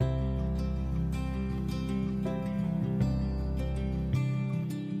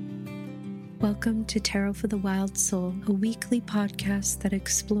Welcome to Tarot for the Wild Soul, a weekly podcast that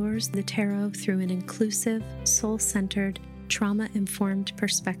explores the tarot through an inclusive, soul-centered, trauma-informed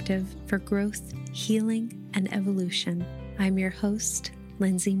perspective for growth, healing, and evolution. I'm your host,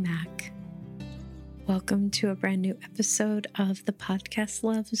 Lindsay Mack. Welcome to a brand new episode of the podcast,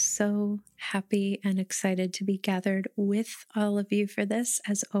 love. So happy and excited to be gathered with all of you for this,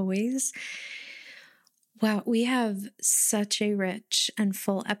 as always. Wow, we have such a rich and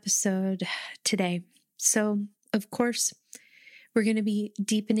full episode today. So, of course, we're going to be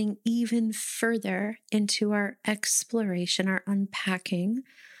deepening even further into our exploration, our unpacking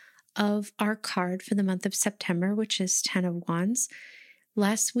of our card for the month of September, which is Ten of Wands.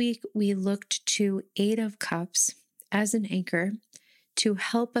 Last week, we looked to Eight of Cups as an anchor to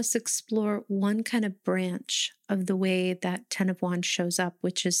help us explore one kind of branch of the way that Ten of Wands shows up,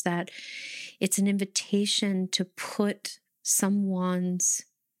 which is that it's an invitation to put some wands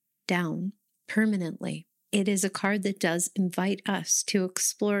down permanently. It is a card that does invite us to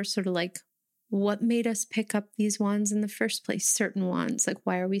explore sort of like what made us pick up these wands in the first place, certain wands, like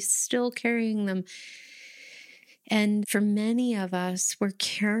why are we still carrying them? And for many of us, we're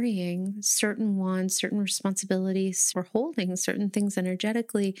carrying certain wands, certain responsibilities, we're holding certain things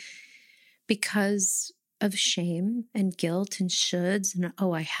energetically because of shame and guilt and shoulds and,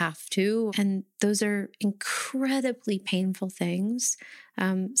 oh, I have to. And those are incredibly painful things.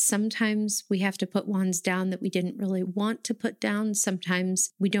 Sometimes we have to put wands down that we didn't really want to put down.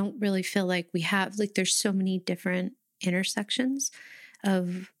 Sometimes we don't really feel like we have, like there's so many different intersections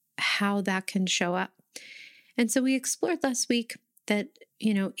of how that can show up. And so we explored last week that,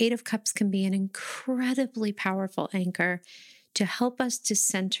 Eight of Cups can be an incredibly powerful anchor to help us to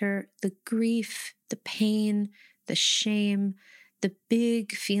center the grief, the pain, the shame, the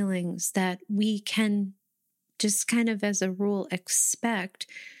big feelings that we can just kind of as a rule expect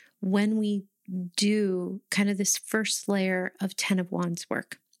when we do kind of this first layer of Ten of Wands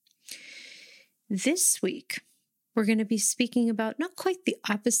work. This week, we're going to be speaking about not quite the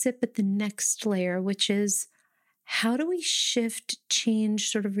opposite, but the next layer, which is how do we shift, change,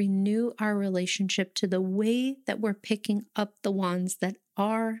 sort of renew our relationship to the way that we're picking up the wands that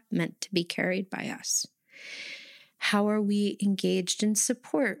are meant to be carried by us? How are we engaged in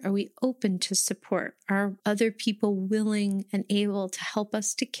support? Are we open to support? Are other people willing and able to help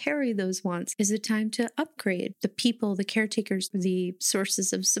us to carry those wands? Is it time to upgrade the people, the caretakers, the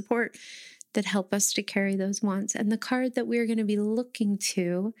sources of support that help us to carry those wands? And the card that we're going to be looking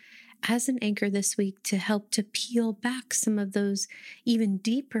to as an anchor this week to help to peel back some of those even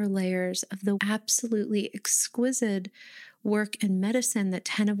deeper layers of the absolutely exquisite work and medicine that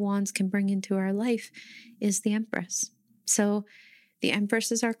Ten of Wands can bring into our life is the Empress. So the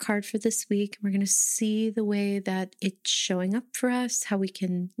Empress is our card for this week. We're going to see the way that it's showing up for us, how we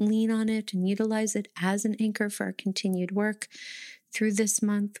can lean on it and utilize it as an anchor for our continued work through this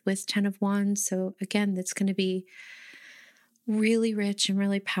month with Ten of Wands. So again, that's going to be really rich and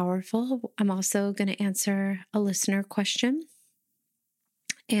really powerful. I'm also going to answer a listener question.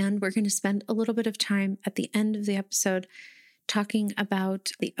 And we're going to spend a little bit of time at the end of the episode talking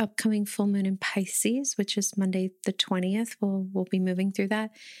about the upcoming full moon in Pisces, which is Monday the 20th. We'll be moving through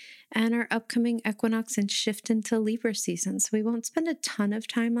that. And our upcoming equinox and shift into Libra season. So we won't spend a ton of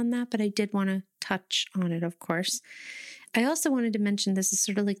time on that, but I did want to touch on it, of course. I also wanted to mention, this is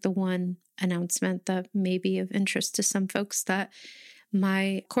sort of like the one announcement that may be of interest to some folks, that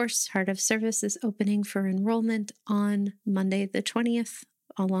my course, Heart of Service, is opening for enrollment on Monday the 20th,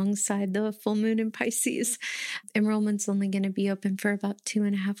 alongside the full moon in Pisces. Enrollment's only going to be open for about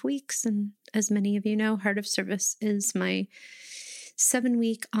 2.5 weeks. And as many of you know, Heart of Service is my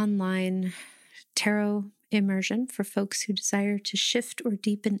 7-week online tarot immersion for folks who desire to shift or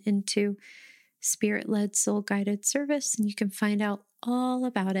deepen into spirit-led, soul-guided service. And you can find out all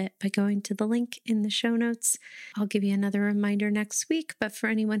about it by going to the link in the show notes. I'll give you another reminder next week, but for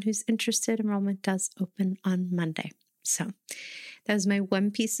anyone who's interested, enrollment does open on Monday. So that was my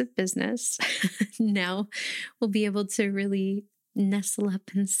one piece of business. Now we'll be able to really nestle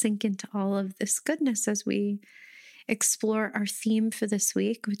up and sink into all of this goodness as we explore our theme for this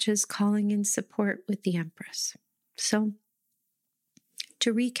week, which is calling in support with the Empress. So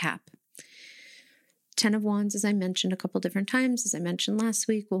to recap, Ten of Wands, as I mentioned a couple different times, as I mentioned last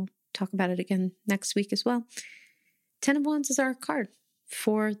week, we'll talk about it again next week as well. Ten of Wands is our card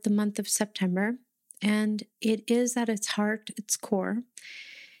for the month of September, and it is at its heart, its core,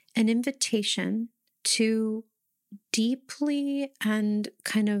 an invitation to deeply and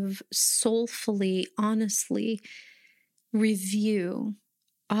kind of soulfully, honestly review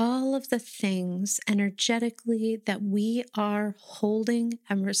all of the things energetically that we are holding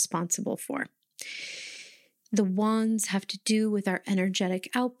and responsible for. The wands have to do with our energetic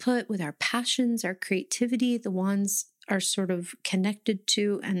output, with our passions, our creativity. The wands are sort of connected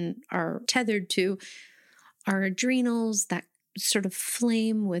to and are tethered to our adrenals, that sort of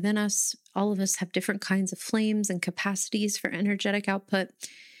flame within us. All of us have different kinds of flames and capacities for energetic output.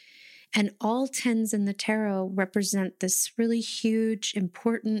 And all 10s in the tarot represent this really huge,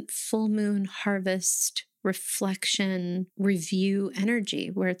 important full moon harvest reflection, review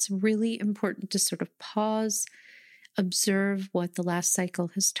energy, where it's really important to sort of pause, observe what the last cycle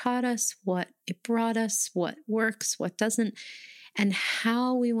has taught us, what it brought us, what works, what doesn't, and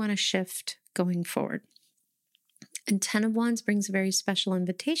how we want to shift going forward. And 10 of Wands brings a very special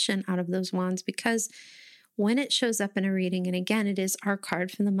invitation out of those wands, because when it shows up in a reading, and again, it is our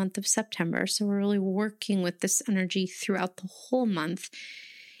card for the month of September, so we're really working with this energy throughout the whole month,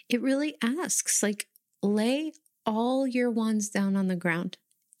 it really asks, like, lay all your wands down on the ground,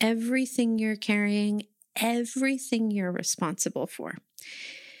 everything you're carrying, everything you're responsible for.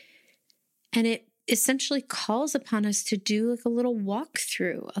 And it essentially calls upon us to do like a little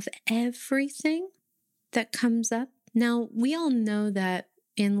walkthrough of everything that comes up. Now, we all know that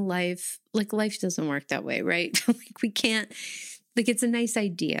in life, like, life doesn't work that way, right? Like, we can't, like, it's a nice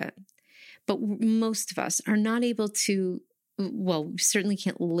idea, but most of us are not able to, well, we certainly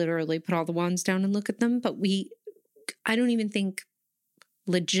can't literally put all the wands down and look at them, but I don't even think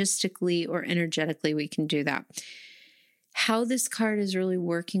logistically or energetically we can do that. How this card is really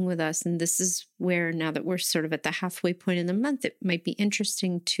working with us, and this is where, now that we're sort of at the halfway point in the month, it might be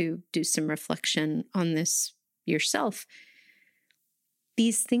interesting to do some reflection on this yourself.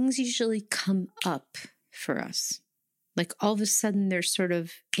 These things usually come up for us. Like, all of a sudden they're sort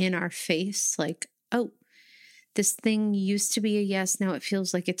of in our face, like, oh, this thing used to be a yes, now it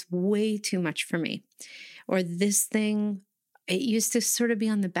feels like it's way too much for me. Or this thing, it used to sort of be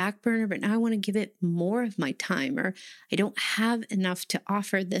on the back burner, but now I want to give it more of my time, or I don't have enough to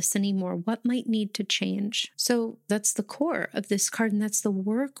offer this anymore. What might need to change? So that's the core of this card, and that's the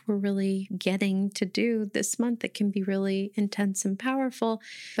work we're really getting to do this month. It can be really intense and powerful,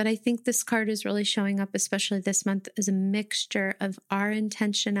 but I think this card is really showing up, especially this month, as a mixture of our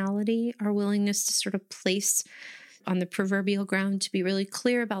intentionality, our willingness to sort of place on the proverbial ground, to be really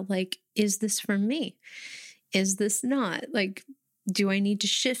clear about, like, is this for me? Is this not? Like, do I need to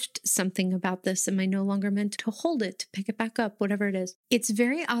shift something about this? Am I no longer meant to hold it, to pick it back up, whatever it is? It's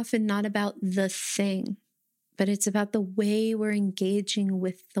very often not about the thing, but it's about the way we're engaging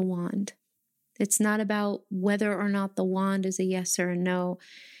with the wand. It's not about whether or not the wand is a yes or a no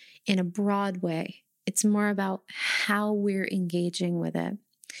in a broad way. It's more about how we're engaging with it.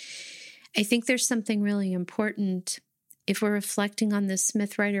 I think there's something really important if we're reflecting on this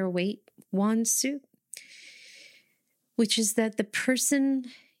Smith Rider-Waite wand suit, which is that the person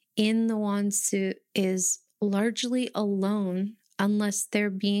in the wand suit is largely alone unless they're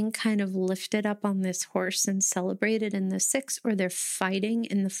being kind of lifted up on this horse and celebrated in the 6, or they're fighting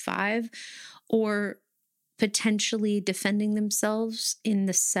in the 5, or potentially defending themselves in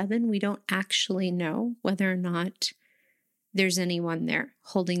the 7. We don't actually know whether or not there's anyone there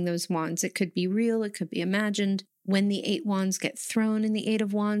holding those wands. It could be real, it could be imagined. When the 8 wands get thrown in the 8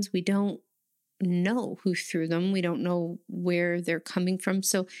 of Wands, we don't know who threw them. We don't know where they're coming from.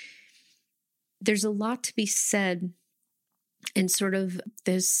 So there's a lot to be said in sort of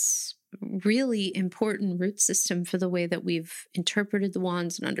this really important root system for the way that we've interpreted the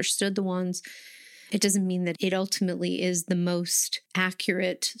wands and understood the wands. It doesn't mean that it ultimately is the most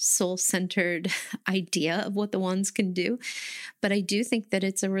accurate, soul-centered idea of what the wands can do. But I do think that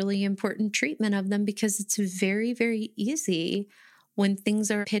it's a really important treatment of them, because it's very, very easy when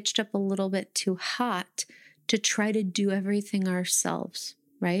things are pitched up a little bit too hot to try to do everything ourselves,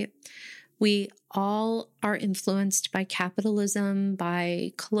 right? We all are influenced by capitalism,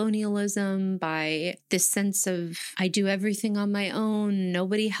 by colonialism, by this sense of, I do everything on my own,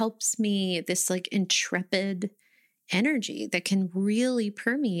 nobody helps me, this like intrepid energy that can really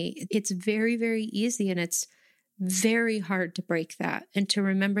permeate. It's very, very easy, and it's very hard to break that, and to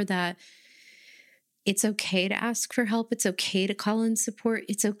remember that it's okay to ask for help. It's okay to call in support.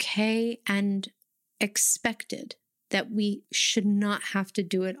 It's okay and expected that we should not have to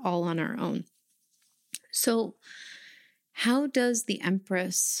do it all on our own. So how does the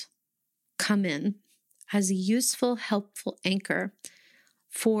Empress come in as a useful, helpful anchor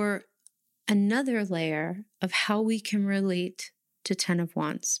for another layer of how we can relate to 10 of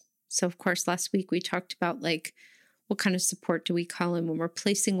Wands? So of course, last week we talked about, like, what kind of support do we call in when we're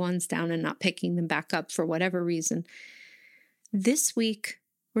placing wands down and not picking them back up for whatever reason? This week,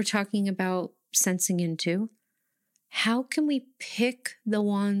 we're talking about sensing into, how can we pick the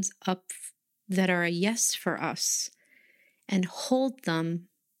ones up that are a yes for us and hold them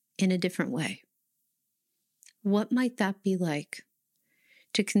in a different way? What might that be like?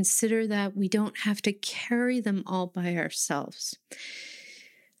 To consider that we don't have to carry them all by ourselves.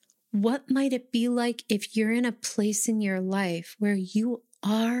 What might it be like if you're in a place in your life where you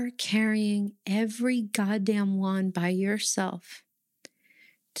are carrying every goddamn one by yourself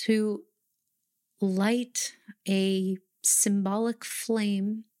to light a symbolic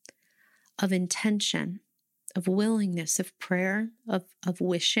flame of intention, of willingness, of prayer, of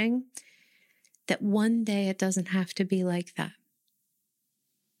wishing, that one day it doesn't have to be like that?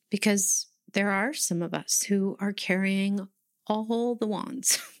 Because there are some of us who are carrying all the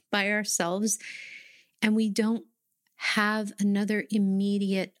wands by ourselves, and we don't have another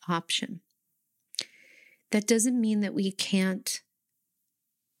immediate option. That doesn't mean that we can't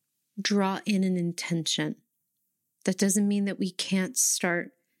draw in an intention. That doesn't mean that we can't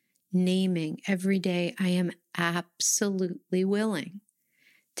start naming every day, I am absolutely willing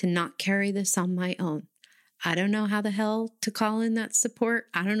to not carry this on my own. I don't know how the hell to call in that support.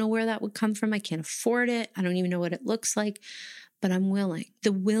 I don't know where that would come from. I can't afford it. I don't even know what it looks like, but I'm willing.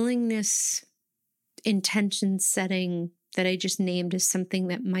 The willingness, intention setting that I just named is something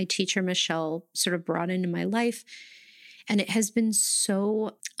that my teacher, Michelle, sort of brought into my life. And it has been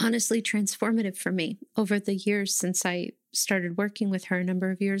so honestly transformative for me over the years since I started working with her a number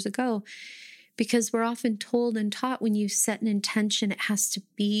of years ago. Because we're often told and taught when you set an intention, it has to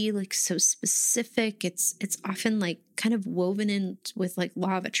be like so specific. It's often like kind of woven in with like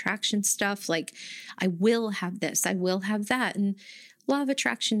law of attraction stuff. Like, I will have this, I will have that. And law of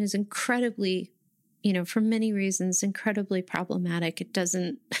attraction is incredibly, for many reasons, incredibly problematic. It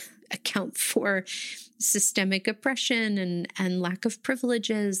doesn't account for systemic oppression and lack of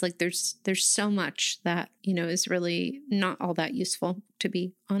privileges. Like there's so much that, is really not all that useful, to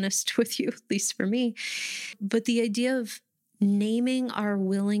be honest with you, at least for me. But the idea of naming our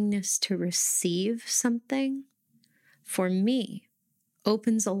willingness to receive something, for me,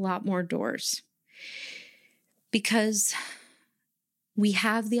 opens a lot more doors, because we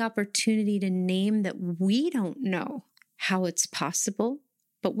have the opportunity to name that we don't know how it's possible,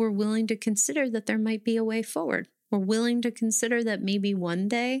 but we're willing to consider that there might be a way forward. We're willing to consider that maybe one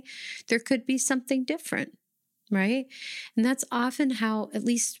day there could be something different, right? And that's often how, at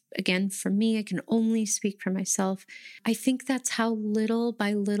least again, for me, I can only speak for myself. I think that's how little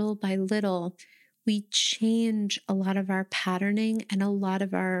by little by little we change a lot of our patterning and a lot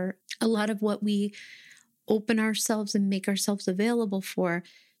of what we open ourselves and make ourselves available for,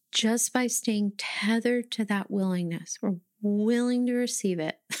 just by staying tethered to that willingness. We're willing to receive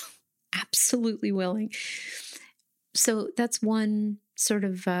it. Absolutely willing. So that's one sort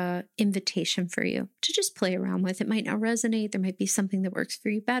of invitation for you to just play around with. It might not resonate. There might be something that works for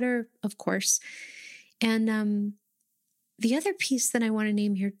you better, of course. And the other piece that I want to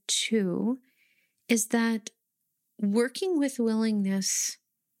name here too is that working with willingness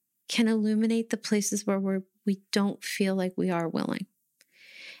can illuminate the places where we don't feel like we are willing.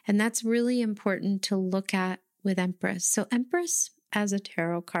 And that's really important to look at with Empress. So Empress, as a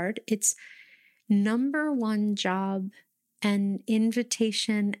tarot card, its number one job and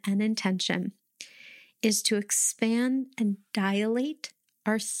invitation and intention is to expand and dilate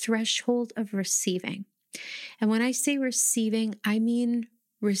our threshold of receiving. And when I say receiving, I mean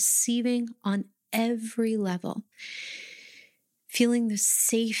receiving on every level. Feeling the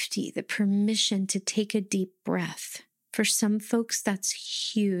safety, the permission to take a deep breath. For some folks,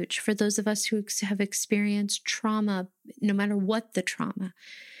 that's huge. For those of us who have experienced trauma, no matter what the trauma,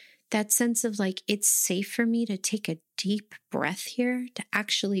 that sense of like, it's safe for me to take a deep breath here, to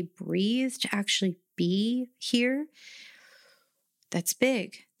actually breathe, to actually be here. That's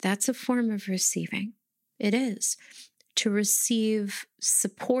big. That's a form of receiving. It is. To receive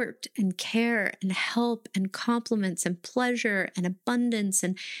support and care and help and compliments and pleasure and abundance,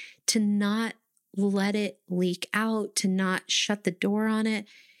 and to not let it leak out, to not shut the door on it.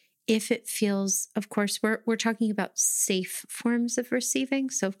 If it feels, of course, we're talking about safe forms of receiving.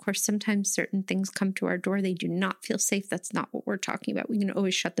 So of course, sometimes certain things come to our door. They do not feel safe. That's not what we're talking about. We can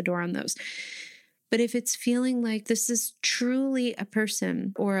always shut the door on those. But if it's feeling like this is truly a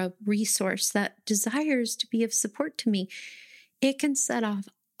person or a resource that desires to be of support to me, it can set off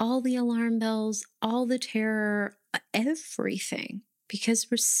all the alarm bells, all the terror, everything,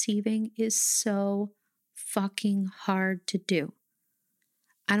 because receiving is so fucking hard to do.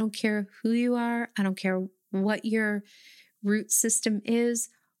 I don't care who you are. I don't care what your root system is.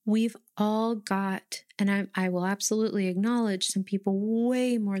 we've all got, and I will absolutely acknowledge some people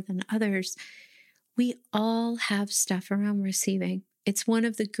way more than others, we all have stuff around receiving. It's one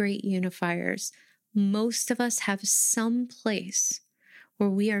of the great unifiers. Most of us have some place where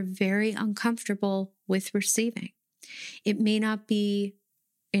we are very uncomfortable with receiving. It may not be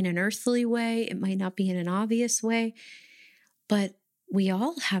in an earthly way, it might not be in an obvious way, but we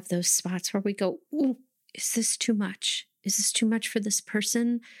all have those spots where we go, ooh, is this too much? Is this too much for this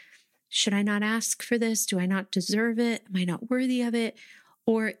person? Should I not ask for this? Do I not deserve it? Am I not worthy of it?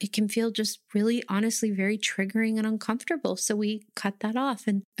 Or it can feel just really, honestly, very triggering and uncomfortable. So we cut that off.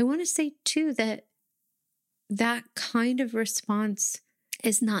 And I want to say too that that kind of response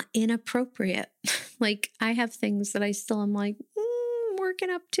is not inappropriate. Like I have things that I still am like,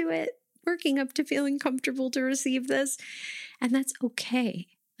 working up to it, working up to feeling comfortable to receive this. And that's okay.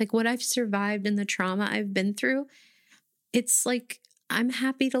 Like what I've survived and the trauma I've been through, it's like, I'm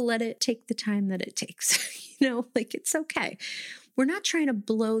happy to let it take the time that it takes. Like it's okay. We're not trying to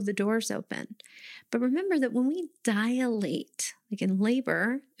blow the doors open. But remember that when we dilate, like in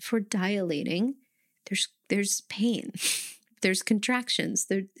labor, if we're dilating, there's pain, there's contractions,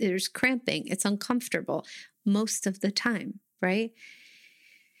 there's cramping, it's uncomfortable most of the time, right?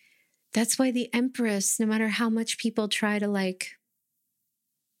 That's why the Empress, no matter how much people try to like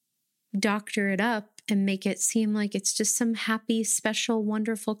doctor it up and make it seem like it's just some happy, special,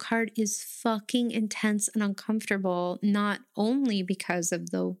 wonderful card, is fucking intense and uncomfortable, not only because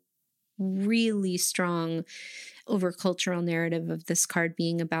of the really strong overcultural narrative of this card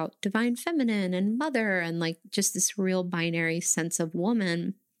being about divine feminine and mother and like just this real binary sense of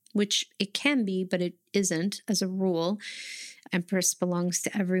woman, which it can be, but it isn't as a rule. Empress belongs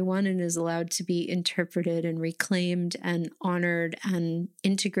to everyone and is allowed to be interpreted and reclaimed and honored and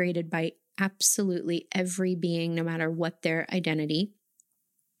integrated by absolutely every being, no matter what their identity.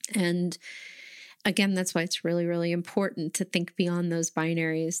 And again, that's why it's really, really important to think beyond those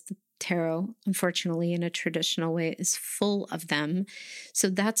binaries. The tarot, unfortunately, in a traditional way, is full of them. So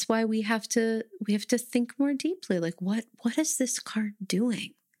that's why we have to think more deeply. Like, what is this card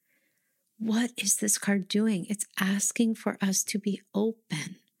doing? What is this card doing? It's asking for us to be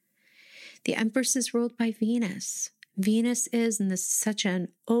open. The Empress is ruled by Venus. Venus is, and this is such an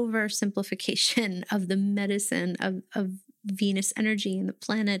oversimplification of the medicine of Venus energy and the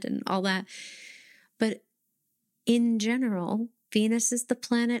planet and all that. But in general, Venus is the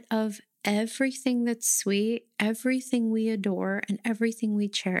planet of everything that's sweet, everything we adore, and everything we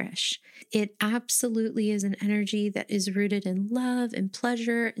cherish. It absolutely is an energy that is rooted in love and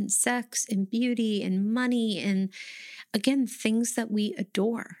pleasure and sex and beauty and money and, again, things that we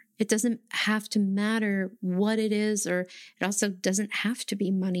adore. It doesn't have to matter what it is, or it also doesn't have to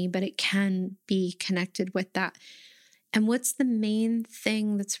be money, but it can be connected with that. And what's the main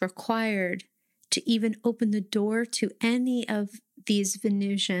thing that's required to even open the door to any of these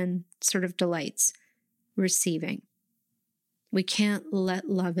Venusian sort of delights? Receiving. We can't let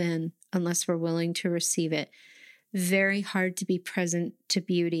love in unless we're willing to receive it. Very hard to be present to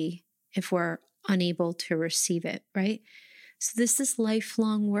beauty if we're unable to receive it, right? So this is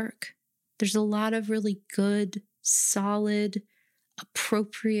lifelong work. There's a lot of really good, solid,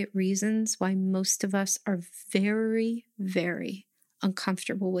 appropriate reasons why most of us are very, very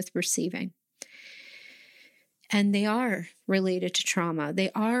uncomfortable with receiving. And they are related to trauma. They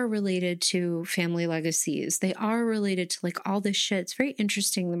are related to family legacies. They are related to like all this shit. It's very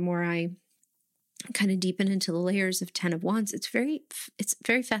interesting. The more I kind of deepen into the layers of 10 of Wands, it's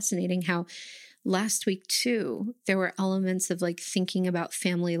very fascinating how last week too, there were elements of like thinking about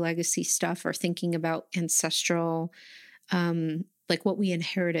family legacy stuff or thinking about ancestral, like what we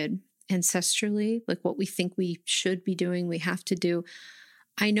inherited ancestrally, like what we think we should be doing, we have to do.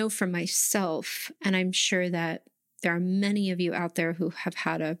 I know for myself, and I'm sure that there are many of you out there who have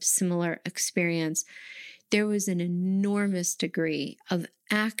had a similar experience, there was an enormous degree of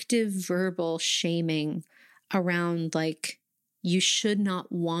active verbal shaming around like, you should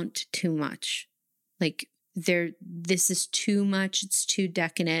not want too much. Like this is too much. It's too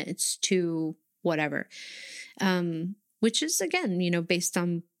decadent. It's too whatever. Which is, again, based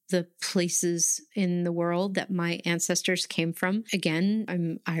on the places in the world that my ancestors came from. Again,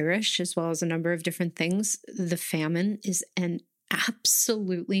 I'm Irish as well as a number of different things. The famine is an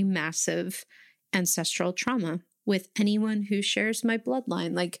absolutely massive ancestral trauma with anyone who shares my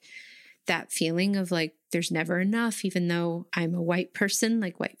bloodline. Like that feeling of like, there's never enough, even though I'm a white person,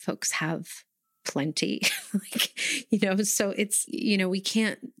 like white folks have plenty, so it's, we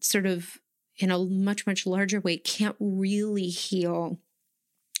can't sort of in a much, much larger way, can't really heal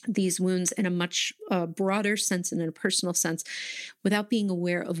these wounds in a much broader sense and in a personal sense without being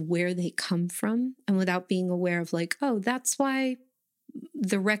aware of where they come from and without being aware of like, oh, that's why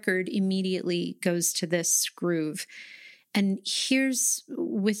the record immediately goes to this groove. And here's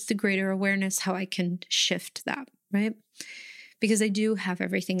with the greater awareness how I can shift that, right? Because I do have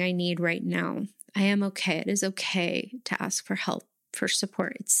everything I need right now. I am okay. It is okay to ask for help, for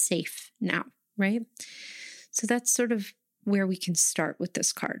support. It's safe now, right? So that's sort of where we can start with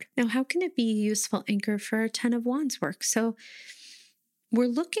this card. Now, how can it be a useful anchor for our 10 of Wands work? So we're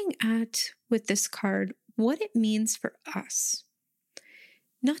looking at, with this card, what it means for us.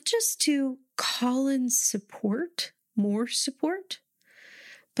 Not just to call in support, more support,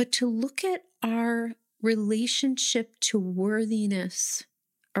 but to look at our relationship to worthiness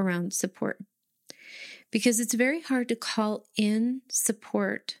around support. Because it's very hard to call in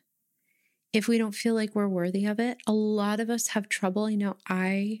support if we don't feel like we're worthy of it. A lot of us have trouble.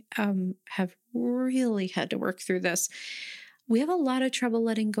 I have really had to work through this. We have a lot of trouble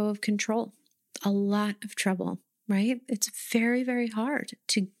letting go of control, a lot of trouble, right? It's very, very hard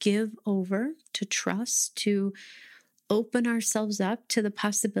to give over, to trust, to open ourselves up to the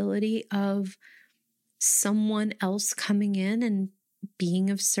possibility of someone else coming in and being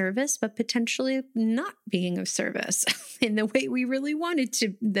of service, but potentially not being of service in the way we really wanted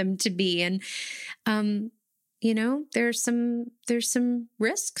them to be. And, there's some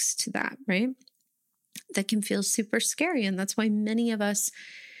risks to that, right? That can feel super scary. And that's why many of us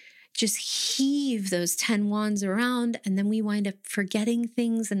just heave those 10 wands around, and then we wind up forgetting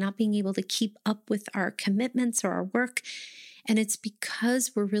things and not being able to keep up with our commitments or our work. And it's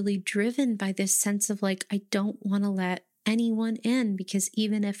because we're really driven by this sense of like, I don't want to let anyone in, because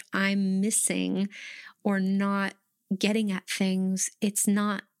even if I'm missing or not getting at things, it's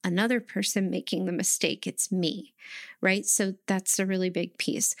not another person making the mistake, it's me, right? So that's a really big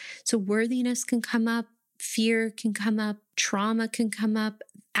piece. So worthiness can come up, fear can come up, trauma can come up,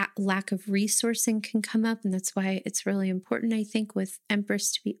 lack of resourcing can come up. And that's why it's really important, I think, with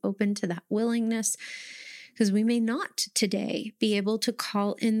Empress to be open to that willingness, because we may not today be able to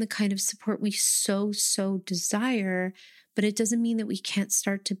call in the kind of support we so desire, but it doesn't mean that we can't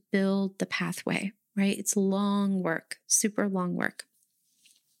start to build the pathway, right? It's long work, super long work.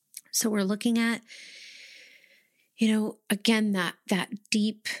 So we're looking at, again, that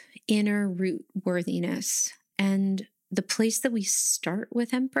deep inner root worthiness. And the place that we start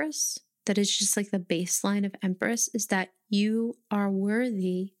with Empress, that is just like the baseline of Empress, is that you are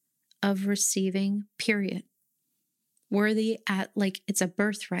worthy of receiving, period. Worthy at like it's a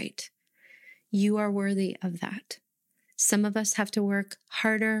birthright. You are worthy of that. Some of us have to work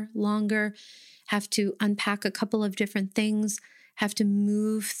harder, longer, have to unpack a couple of different things, have to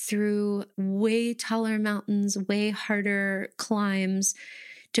move through way taller mountains, way harder climbs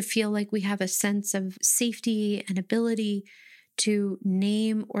to feel like we have a sense of safety and ability to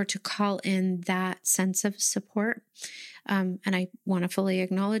name or to call in that sense of support. And I want to fully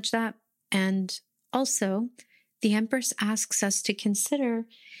acknowledge that. And also, the Empress asks us to consider,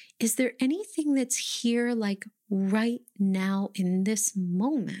 is there anything that's here like right now in this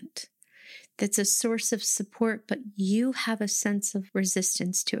moment that's a source of support, but you have a sense of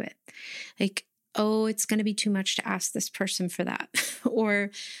resistance to it? Like, oh, it's going to be too much to ask this person for that.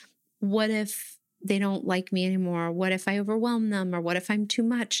 Or what if they don't like me anymore? What if I overwhelm them? Or what if I'm too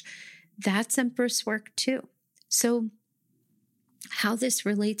much? That's Empress work too. So how this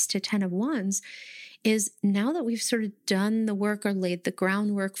relates to 10 of Wands is, now that we've sort of done the work or laid the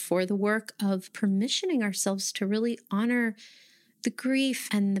groundwork for the work of permissioning ourselves to really honor the grief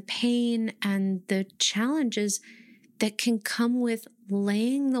and the pain and the challenges that can come with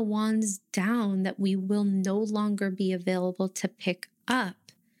laying the wands down that we will no longer be available to pick up.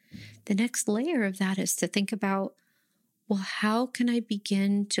 The next layer of that is to think about, well, how can I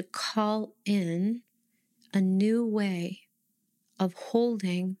begin to call in a new way of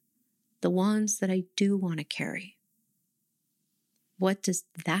holding the wands that I do want to carry? What does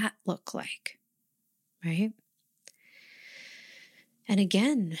that look like, right? And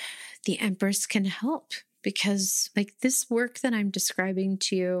again, the Empress can help, because like this work that I'm describing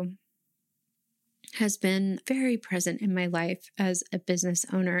to you has been very present in my life as a business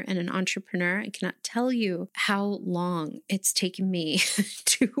owner and an entrepreneur. I cannot tell you how long it's taken me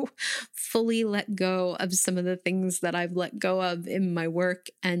to fully let go of some of the things that I've let go of in my work,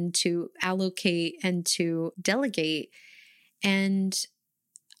 and to allocate and to delegate. And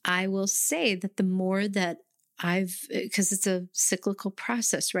I will say that the more that because it's a cyclical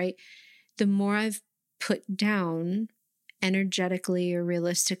process, right? The more I've put down energetically or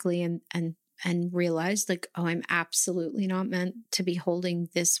realistically and and realized like, oh, I'm absolutely not meant to be holding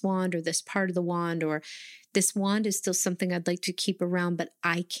this wand or this part of the wand, or this wand is still something I'd like to keep around, but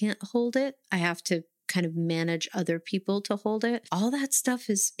I can't hold it. I have to kind of manage other people to hold it. All that stuff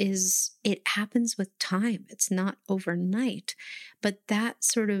is it happens with time. It's not overnight, but that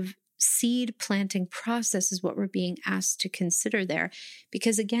sort of seed planting process is what we're being asked to consider there.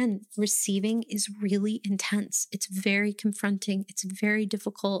 Because again, receiving is really intense. It's very confronting. It's very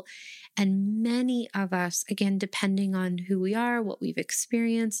difficult. And many of us, again, depending on who we are, what we've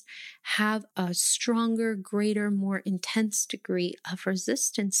experienced, have a stronger, greater, more intense degree of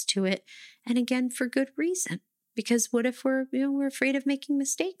resistance to it. And again, for good reason. Because what if we're afraid of making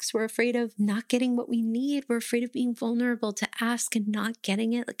mistakes? We're afraid of not getting what we need. We're afraid of being vulnerable to ask and not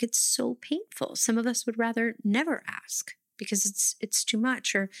getting it. Like, it's so painful. Some of us would rather never ask because it's too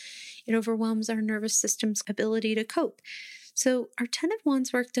much, or it overwhelms our nervous system's ability to cope. So our 10 of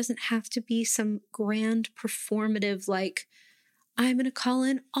Wands work doesn't have to be some grand performative, like, I'm going to call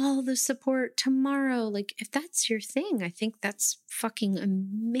in all the support tomorrow. Like, if that's your thing, I think that's fucking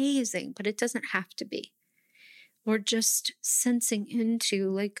amazing, but it doesn't have to be. Or just sensing into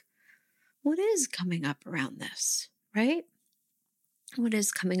like, what is coming up around this, right? What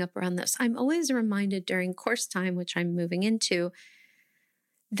is coming up around this? I'm always reminded during course time, which I'm moving into,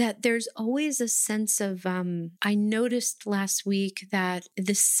 that there's always a sense of, I noticed last week that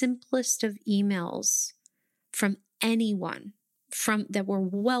the simplest of emails from anyone, from that were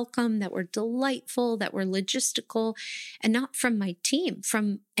welcome, that were delightful, that were logistical, and not from my team,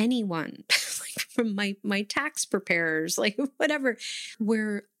 from anyone, like from my tax preparers, like whatever,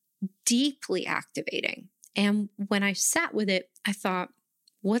 were deeply activating. And when I sat with it, I thought,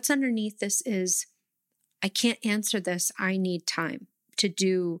 what's underneath this is, I can't answer this. I need time to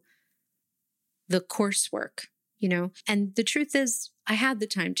do the coursework, And the truth is, I had the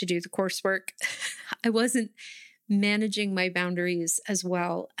time to do the coursework. I wasn't managing my boundaries as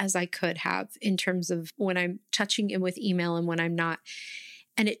well as I could have in terms of when I'm touching in with email and when I'm not.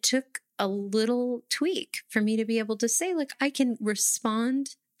 And it took a little tweak for me to be able to say, like, I can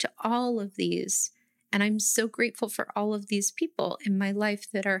respond to all of these. And I'm so grateful for all of these people in my life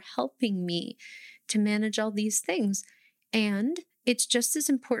that are helping me to manage all these things. And it's just as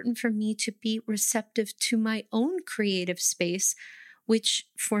important for me to be receptive to my own creative space, which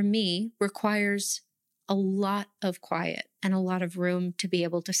for me requires a lot of quiet and a lot of room to be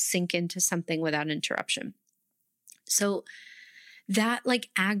able to sink into something without interruption. So that like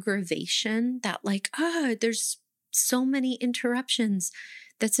aggravation, that like, there's so many interruptions,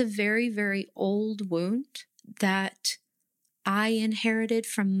 that's a very, very old wound that I inherited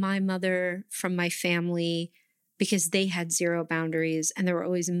from my mother, from my family, because they had zero boundaries and there were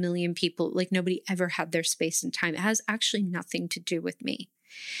always a million people, like nobody ever had their space and time. It has actually nothing to do with me.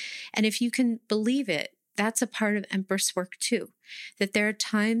 And if you can believe it, that's a part of Empress work too, that there are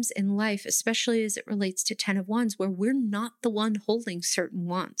times in life, especially as it relates to 10 of Wands, where we're not the one holding certain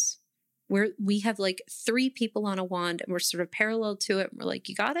wands, where we have like 3 people on a wand and we're sort of parallel to it. And we're like,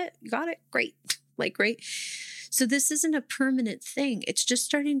 you got it, great, like, great. So this isn't a permanent thing. It's just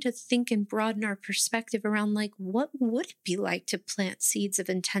starting to think and broaden our perspective around like, what would it be like to plant seeds of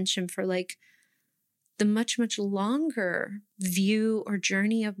intention for like the much, much longer view or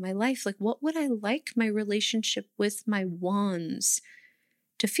journey of my life? Like, what would I like my relationship with my wands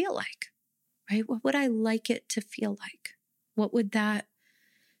to feel like, right? What would I like it to feel like? What would that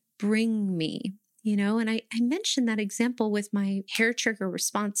bring me? And I mentioned that example with my hair trigger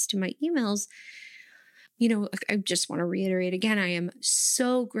response to my emails. I just want to reiterate again, I am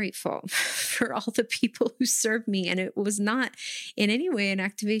so grateful for all the people who served me. And it was not in any way an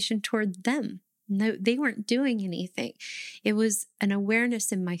activation toward them. No, they weren't doing anything. It was an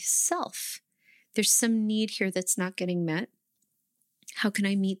awareness in myself. There's some need here that's not getting met. How can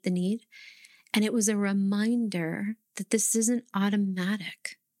I meet the need? And it was a reminder that this isn't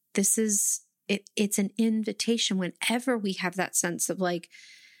automatic. This is, it's an invitation whenever we have that sense of like,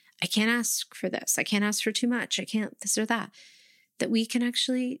 I can't ask for this. I can't ask for too much. I can't this or that we can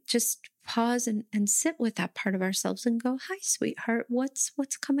actually just pause and sit with that part of ourselves and go, hi, sweetheart, what's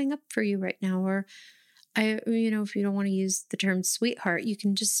coming up for you right now? Or if you don't want to use the term sweetheart, you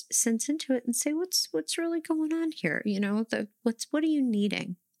can just sense into it and say, what's really going on here? What are you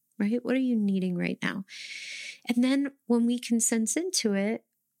needing, right? What are you needing right now? And then when we can sense into it,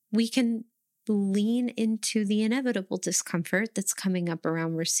 we can lean into the inevitable discomfort that's coming up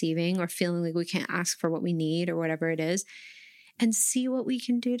around receiving or feeling like we can't ask for what we need or whatever it is, and see what we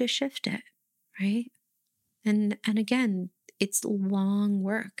can do to shift it, right? And again, it's long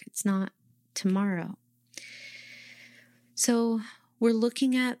work. It's not tomorrow. So we're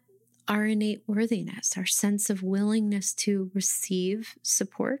looking at our innate worthiness, our sense of willingness to receive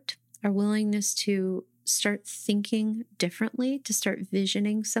support, our willingness to start thinking differently, to start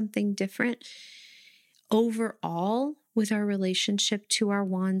visioning something different overall with our relationship to our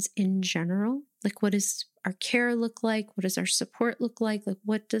wands in general. Like, what does our care look like? What does our support look like? Like,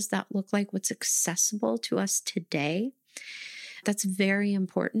 what does that look like? What's accessible to us today? That's very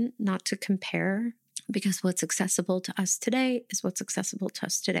important not to compare, because what's accessible to us today is what's accessible to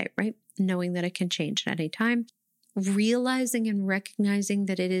us today, right? Knowing that it can change at any time. Realizing and recognizing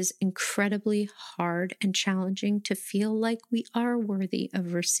that it is incredibly hard and challenging to feel like we are worthy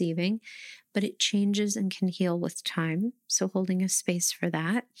of receiving, but it changes and can heal with time. So holding a space for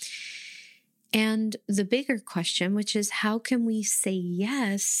that. And the bigger question, which is, how can we say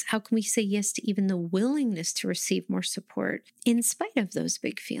yes? How can we say yes to even the willingness to receive more support in spite of those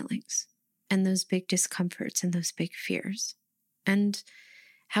big feelings and those big discomforts and those big fears? And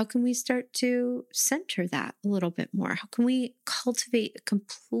how can we start to center that a little bit more? How can we cultivate a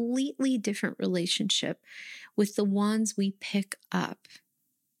completely different relationship with the wands we pick up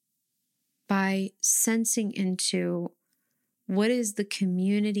by sensing into what is the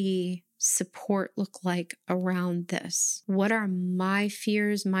community support look like around this? What are my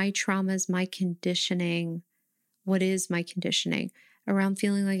fears, my traumas, my conditioning? What is my conditioning around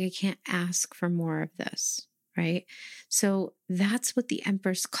feeling like I can't ask for more of this, right? So that's what the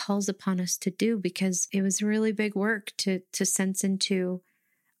Empress calls upon us to do, because it was really big work to sense into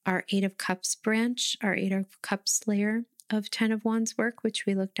our Eight of Cups branch, our Eight of Cups layer of 10 of Wands work, which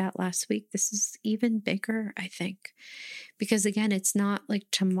we looked at last week. This is even bigger, I think, because again, it's not like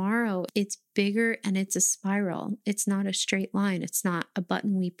tomorrow. It's bigger and it's a spiral. It's not a straight line. It's not a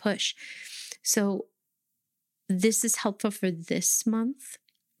button we push. So this is helpful for this month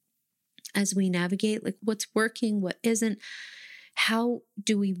as we navigate like what's working, what isn't. How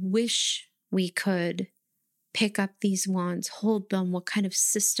do we wish we could pick up these wands, hold them? What kind of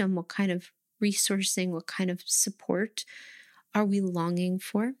system, what kind of resourcing, what kind of support are we longing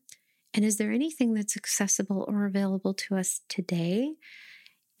for? And is there anything that's accessible or available to us today?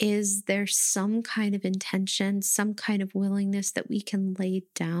 Is there some kind of intention, some kind of willingness that we can lay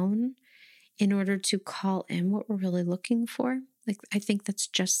down in order to call in what we're really looking for? Like, I think that's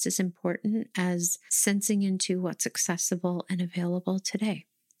just as important as sensing into what's accessible and available today.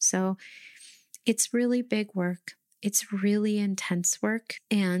 So it's really big work. It's really intense work.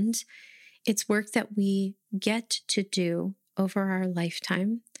 And it's work that we get to do over our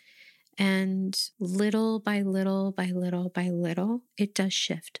lifetime. And little by little by little by little, it does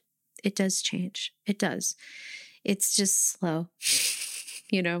shift. It does change. It does. It's just slow.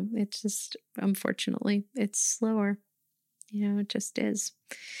 It's just, unfortunately, it's slower. It just is.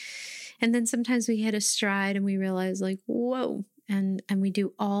 And then sometimes we hit a stride and we realize like, whoa, and we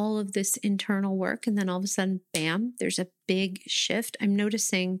do all of this internal work. And then all of a sudden, bam, there's a big shift. I'm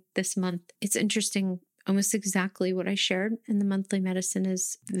noticing this month, it's interesting, almost exactly what I shared in the monthly medicine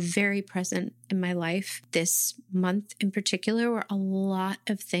is very present in my life this month in particular, where a lot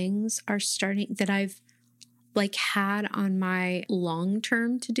of things are starting that I've like had on my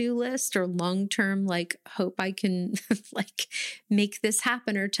long-term to-do list or long-term, like hope I can like make this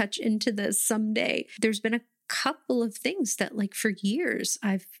happen or touch into this someday. There's been a couple of things that like for years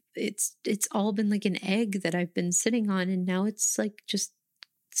it's all been like an egg that I've been sitting on. And now it's like just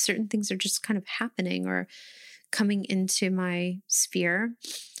certain things are just kind of happening or coming into my sphere.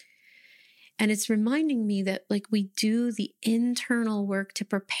 And it's reminding me that like we do the internal work to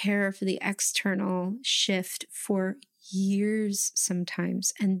prepare for the external shift for years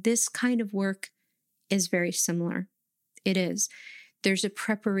sometimes. And this kind of work is very similar. It is. There's a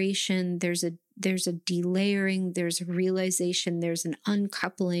preparation, there's a delayering, there's a realization, there's an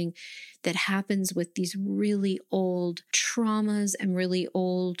uncoupling that happens with these really old traumas and really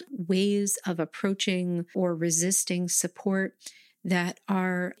old ways of approaching or resisting support that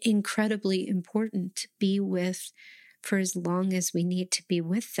are incredibly important to be with for as long as we need to be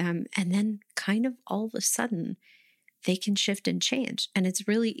with them. And then kind of all of a sudden, they can shift and change. And it's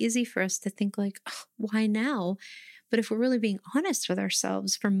really easy for us to think like, oh, why now? But if we're really being honest with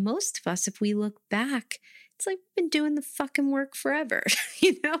ourselves, for most of us, if we look back, it's like we've been doing the fucking work forever.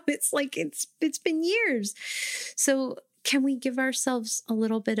 It's like it's been years. So can we give ourselves a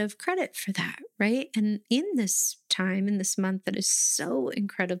little bit of credit for that, right? And in this time, in this month that is so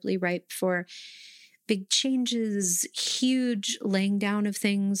incredibly ripe for big changes, huge laying down of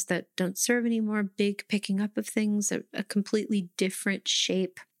things that don't serve anymore, big picking up of things, a completely different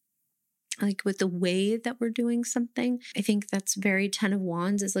shape, like with the way that we're doing something. I think that's very 10 of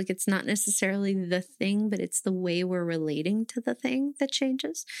Wands is like, it's not necessarily the thing, but it's the way we're relating to the thing that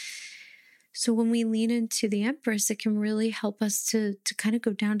changes. So when we lean into the Empress, it can really help us to kind of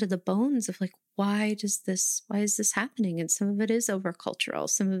go down to the bones of like, why is this happening? And some of it is overcultural,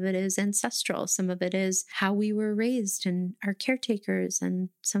 some of it is ancestral, some of it is how we were raised and our caretakers, and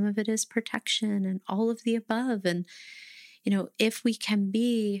some of it is protection and all of the above. And, if we can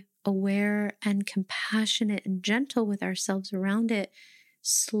be aware and compassionate and gentle with ourselves around it,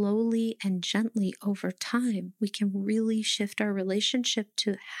 slowly and gently over time, we can really shift our relationship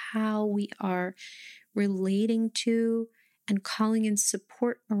to how we are relating to and calling in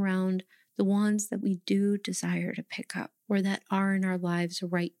support around the ones that we do desire to pick up or that are in our lives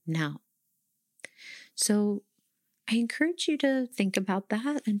right now. So I encourage you to think about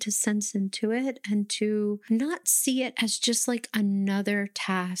that and to sense into it and to not see it as just like another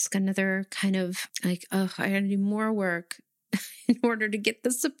task, another kind of like, oh, I gotta do more work in order to get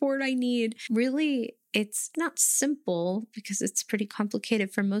the support I need. Really, it's not simple because it's pretty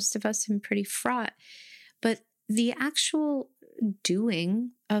complicated for most of us and pretty fraught. But the actual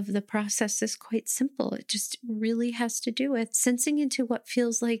doing of the process is quite simple. It just really has to do with sensing into what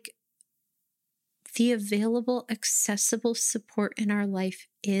feels like the available, accessible support in our life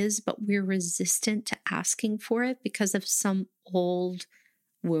is, but we're resistant to asking for it because of some old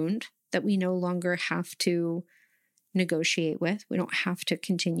wound that we no longer have to negotiate with. We don't have to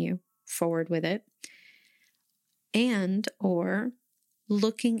continue forward with it. And or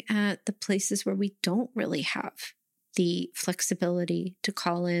looking at the places where we don't really have the flexibility to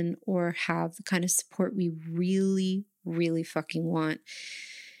call in or have the kind of support we really, really fucking want.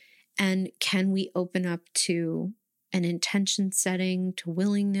 And can we open up to an intention setting, to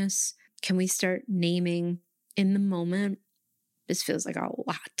willingness? Can we start naming in the moment, this feels like a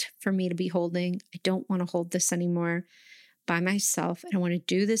lot for me to be holding. I don't want to hold this anymore by myself. I don't want to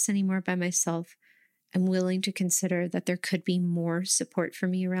do this anymore by myself. I'm willing to consider that there could be more support for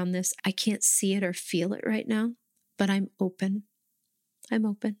me around this. I can't see it or feel it right now, but I'm open. I'm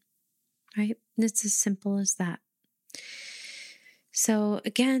open, right? And it's as simple as that. So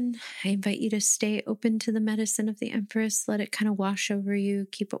again, I invite you to stay open to the medicine of the Empress. Let it kind of wash over you.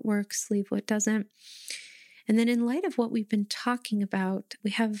 Keep what works, leave what doesn't. And then in light of what we've been talking about,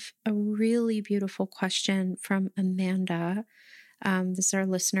 we have a really beautiful question from Amanda. This is our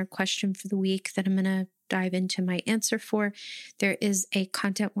listener question for the week that I'm going to dive into my answer for. There is a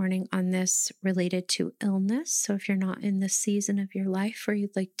content warning on this related to illness. So if you're not in this season of your life or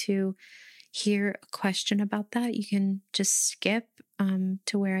you'd like to hear a question about that, you can just skip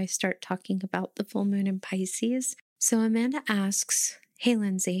to where I start talking about the full moon in Pisces. So Amanda asks, "Hey,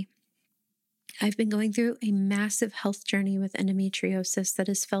 Lindsay, I've been going through a massive health journey with endometriosis that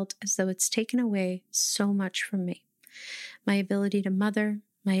has felt as though it's taken away so much from me. My ability to mother,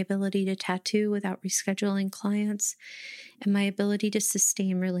 my ability to tattoo without rescheduling clients, and my ability to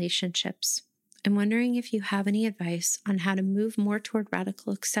sustain relationships. I'm wondering if you have any advice on how to move more toward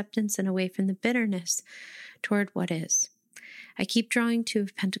radical acceptance and away from the bitterness toward what is. I keep drawing 2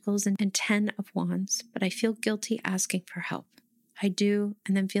 of Pentacles and 10 of Wands, but I feel guilty asking for help. I do,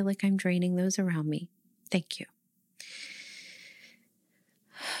 and then feel like I'm draining those around me. Thank you."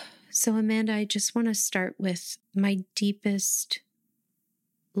 So Amanda, I just want to start with my deepest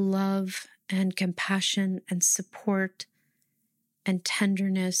love and compassion and support and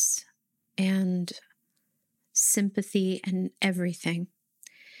tenderness and sympathy and everything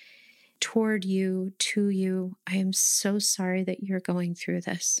toward you, to you. I am so sorry that you're going through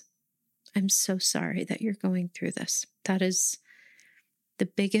this. I'm so sorry that you're going through this. That is the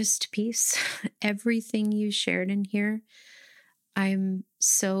biggest piece. Everything you shared in here, I'm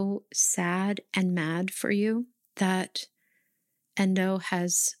so sad and mad for you that endo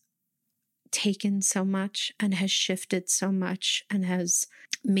has taken so much and has shifted so much and has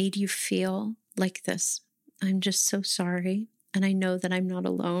made you feel like this. I'm just so sorry. And I know that I'm not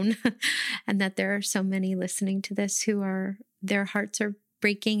alone and that there are so many listening to this who are, their hearts are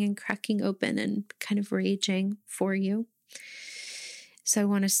breaking and cracking open and kind of raging for you. So I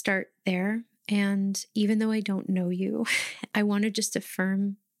want to start there. And even though I don't know you, I want to just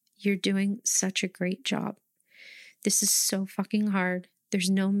affirm you're doing such a great job. This is so fucking hard. There's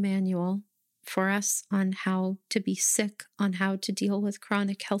no manual for us on how to be sick, on how to deal with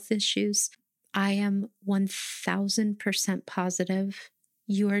chronic health issues. I am 1000% positive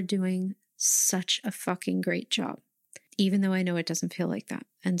you are doing such a fucking great job, even though I know it doesn't feel like that.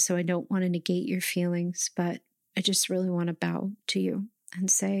 And so I don't want to negate your feelings, but I just really want to bow to you and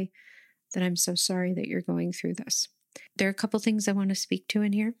say that I'm so sorry that you're going through this. There are a couple things I want to speak to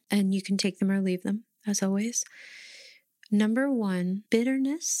in here, and you can take them or leave them, as always. Number 1,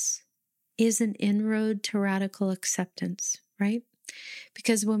 bitterness is an inroad to radical acceptance, right?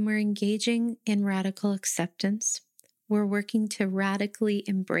 Because when we're engaging in radical acceptance, we're working to radically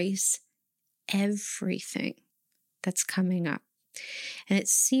embrace everything that's coming up. And it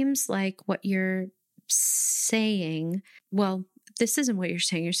seems like what you're saying, well, this isn't what you're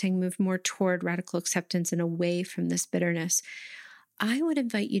saying. You're saying move more toward radical acceptance and away from this bitterness. I would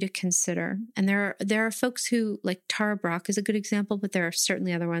invite you to consider, and there are folks who, like Tara Brach is a good example, but there are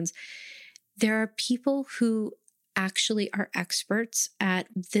certainly other ones. There are people who actually are experts at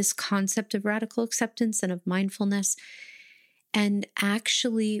this concept of radical acceptance and of mindfulness, and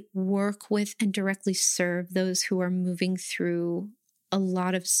actually work with and directly serve those who are moving through a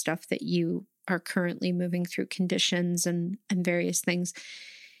lot of stuff that you are currently moving through, conditions and various things.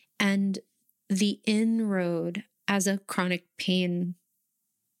 And the inroad as a chronic pain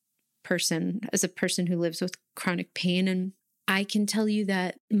person, as a person who lives with chronic pain, and I can tell you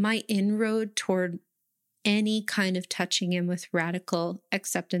that my inroad toward any kind of touching in with radical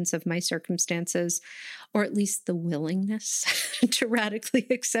acceptance of my circumstances, or at least the willingness to radically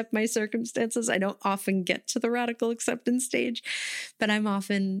accept my circumstances. I don't often get to the radical acceptance stage, but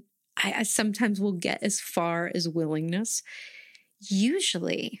I sometimes will get as far as willingness.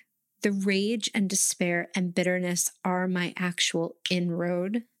 Usually the rage and despair and bitterness are my actual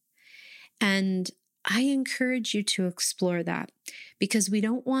inroad. And I encourage you to explore that, because we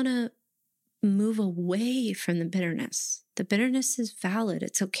don't want to move away from the bitterness. The bitterness is valid.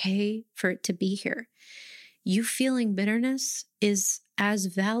 It's okay for it to be here. You feeling bitterness is as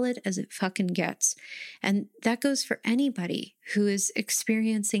valid as it fucking gets. And that goes for anybody who is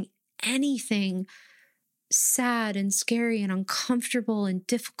experiencing anything sad and scary and uncomfortable and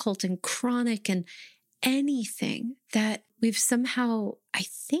difficult and chronic, and anything that we've somehow, I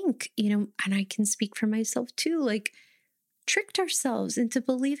think, and I can speak for myself too, like tricked ourselves into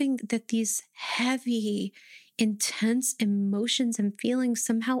believing that these heavy, intense emotions and feelings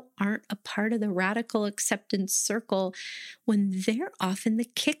somehow aren't a part of the radical acceptance circle, when they're often the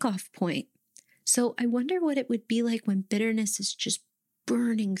kickoff point. So I wonder what it would be like when bitterness is just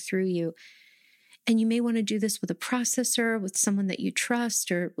burning through you. And you may want to do this with a processor, with someone that you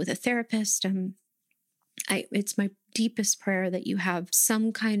trust, or with a therapist. It's my deepest prayer that you have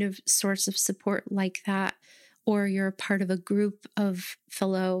some kind of source of support like that, or you're a part of a group of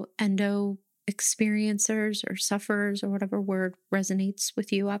fellow endo experiencers or sufferers, or whatever word resonates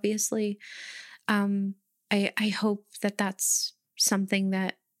with you, obviously. I hope that that's something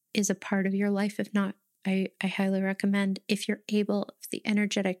that is a part of your life. If not, I highly recommend, if you're able, if the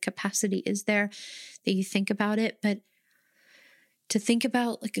energetic capacity is there, that you think about it. But to think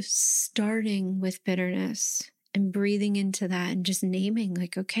about like starting with bitterness and breathing into that and just naming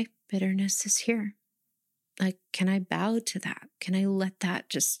like, okay, bitterness is here. Like, can I bow to that? Can I let that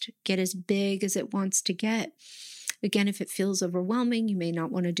just get as big as it wants to get? Again, if it feels overwhelming, you may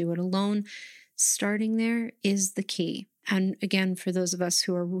not want to do it alone. Starting there is the key. And again, for those of us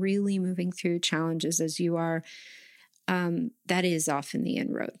who are really moving through challenges as you are, that is often the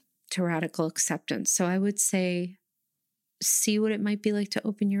inroad to radical acceptance. So I would say, see what it might be like to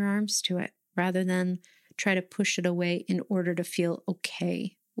open your arms to it, rather than try to push it away in order to feel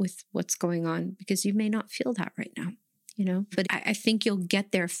okay with what's going on, because you may not feel that right now, But I think you'll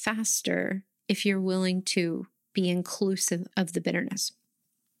get there faster if you're willing to be inclusive of the bitterness.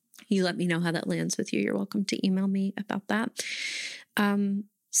 You let me know how that lands with you. You're welcome to email me about that.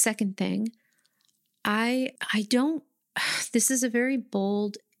 Second thing, this is a very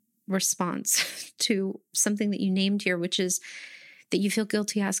bold response to something that you named here, which is that you feel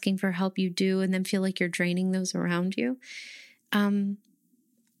guilty asking for help. You do, and then feel like you're draining those around you.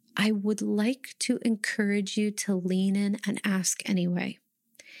 I would like to encourage you to lean in and ask anyway,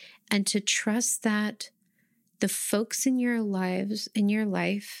 and to trust that the folks in your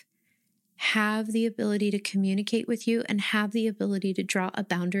life, have the ability to communicate with you and have the ability to draw a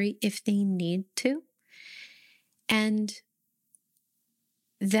boundary if they need to. And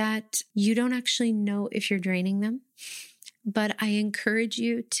that you don't actually know if you're draining them, but I encourage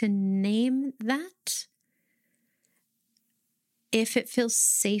you to name that if it feels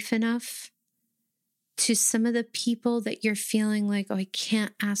safe enough to some of the people that you're feeling like, oh, I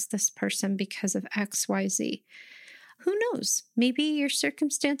can't ask this person because of X, Y, Z. Who knows? Maybe your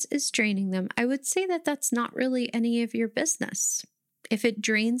circumstance is draining them. I would say that that's not really any of your business. If it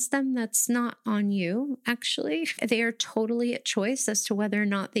drains them, that's not on you, actually. They are totally at choice as to whether or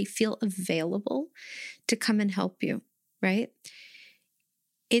not they feel available to come and help you, right?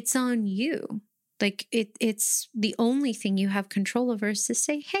 It's on you. Like it's the only thing you have control over is to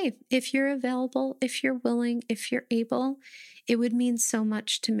say, hey, if you're available, if you're willing, if you're able, it would mean so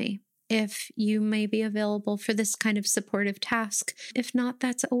much to me if you may be available for this kind of supportive task. If not,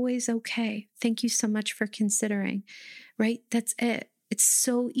 that's always okay. Thank you so much for considering, right? That's it. It's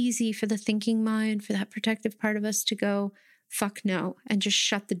so easy for the thinking mind, for that protective part of us to go, fuck no, and just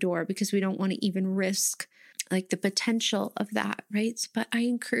shut the door because we don't want to even risk like the potential of that, right? But I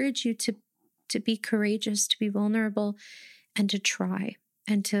encourage you to be courageous, to be vulnerable, and to try.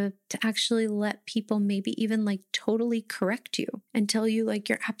 And to actually let people maybe even like totally correct you and tell you like,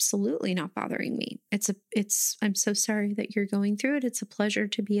 you're absolutely not bothering me. I'm so sorry that you're going through it. It's a pleasure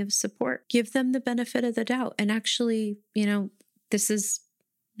to be of support. Give them the benefit of the doubt. And actually, this is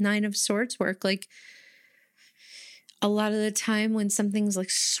 9 of Swords work. Like a lot of the time when something's like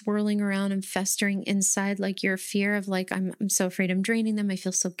swirling around and festering inside, like your fear of like, I'm so afraid I'm draining them. I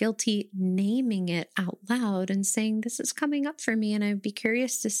feel so guilty, naming it out loud and saying, this is coming up for me. And I'd be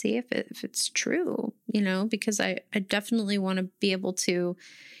curious to see if it's true, because I definitely want to be able to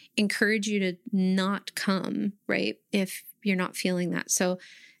encourage you to not come, right? If you're not feeling that. So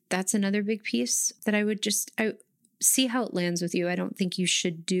that's another big piece that I would see how it lands with you. I don't think you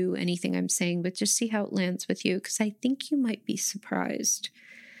should do anything I'm saying, but just see how it lands with you, because I think you might be surprised.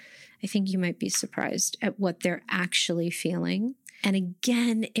 I think you might be surprised at what they're actually feeling. And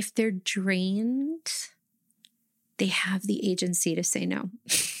again, if they're drained, they have the agency to say no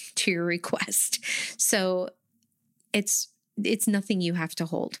to your request. So it's nothing you have to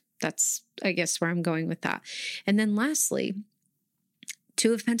hold. That's, I guess, where I'm going with that. And then lastly,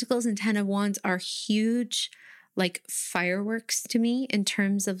 2 of Pentacles and 10 of Wands are huge like fireworks to me in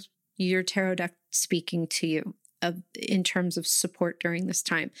terms of your tarot deck speaking to you in terms of support during this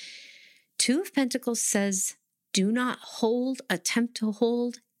time. 2 of Pentacles says, do not attempt to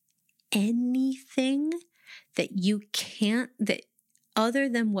hold anything that you can't, that other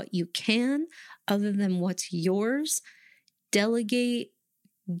than what you can, other than what's yours. Delegate,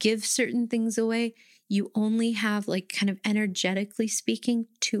 give certain things away. You only have, like, kind of energetically speaking,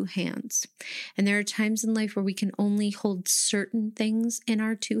 2 hands. And there are times in life where we can only hold certain things in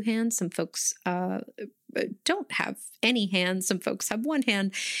our 2 hands. Some folks don't have any hands. Some folks have 1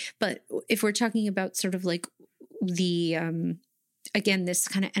 hand. But if we're talking about sort of like the, again, this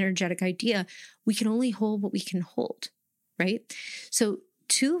kind of energetic idea, we can only hold what we can hold, right? So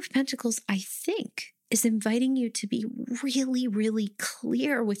 2 of Pentacles, I think, is inviting you to be really, really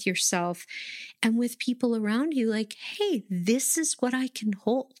clear with yourself and with people around you. Like, hey, this is what I can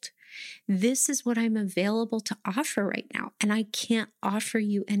hold. This is what I'm available to offer right now. And I can't offer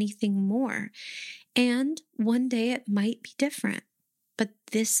you anything more. And one day it might be different, but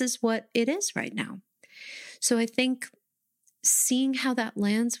this is what it is right now. So I think seeing how that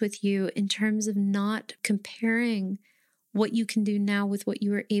lands with you in terms of not comparing what you can do now with what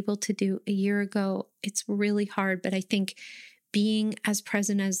you were able to do a year ago, it's really hard. But I think being as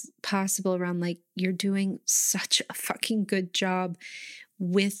present as possible around, like, you're doing such a fucking good job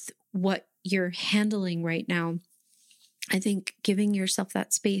with what you're handling right now. I think giving yourself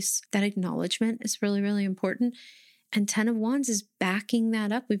that space, that acknowledgement is really, really important. And 10 of Wands is backing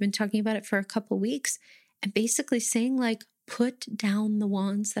that up. We've been talking about it for a couple weeks and basically saying, like, put down the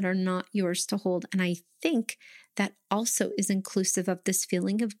wands that are not yours to hold. And I think that also is inclusive of this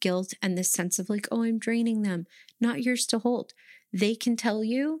feeling of guilt and this sense of like, oh, I'm draining them, not yours to hold. They can tell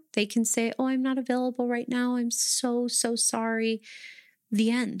you, they can say, oh, I'm not available right now. I'm so, so sorry. The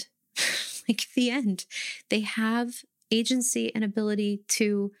end. Like the end. They have agency and ability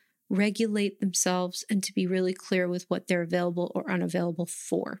to regulate themselves and to be really clear with what they're available or unavailable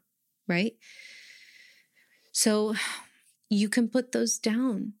for, right? So you can put those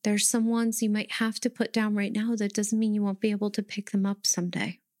down. There's some ones you might have to put down right now. That doesn't mean you won't be able to pick them up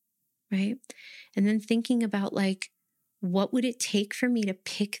someday, right? And then thinking about, like, what would it take for me to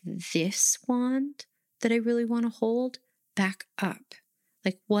pick this wand that I really want to hold back up?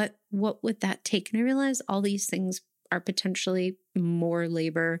 Like, what would that take? And I realize all these things are potentially more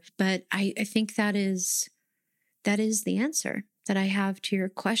labor, but I think that is the answer that I have to your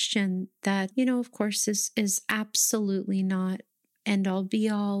question that, of course, is absolutely not end all be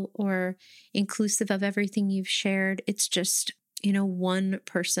all or inclusive of everything you've shared. It's just, one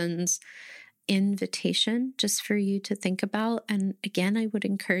person's invitation just for you to think about. And again, I would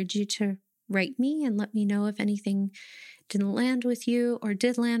encourage you to write me and let me know if anything didn't land with you or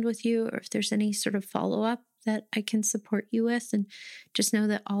did land with you, or if there's any sort of follow-up that I can support you with. And just know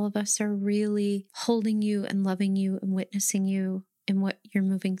that all of us are really holding you and loving you and witnessing you in what you're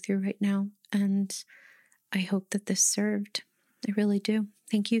moving through right now. And I hope that this served. I really do.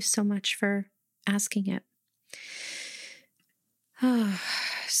 Thank you so much for asking it.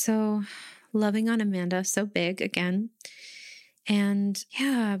 So loving on Amanda, so big again. And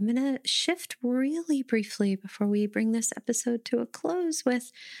yeah, I'm going to shift really briefly before we bring this episode to a close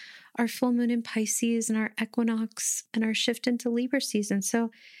with our full moon in Pisces and our equinox and our shift into Libra season.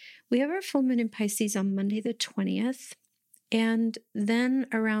 So we have our full moon in Pisces on Monday, the 20th. And then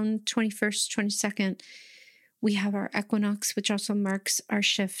around 21st, 22nd, we have our equinox, which also marks our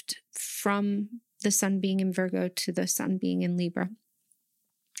shift from the sun being in Virgo to the sun being in Libra.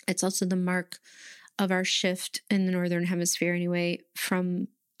 It's also the mark of our shift in the Northern Hemisphere anyway, from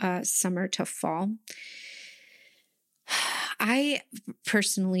summer to fall. I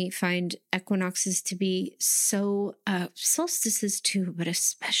personally find equinoxes to be so, solstices too, but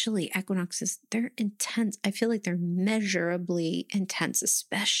especially equinoxes, they're intense. I feel like they're measurably intense,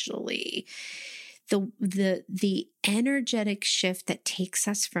 especially the energetic shift that takes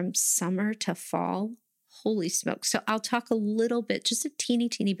us from summer to fall. Holy smoke. So I'll talk a little bit, just a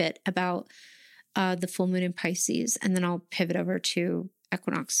teeny bit about the full moon in Pisces, and then I'll pivot over to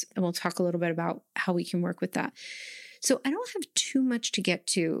equinox, and we'll talk a little bit about how we can work with that. So I don't have too much to get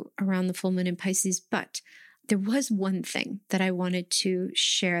to around the full moon in Pisces, but there was one thing that I wanted to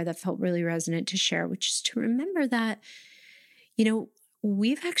share that felt really resonant to share, which is to remember that,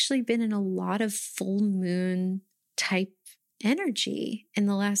 we've actually been in a lot of full moon type energy in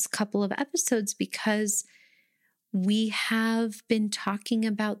the last couple of episodes because we have been talking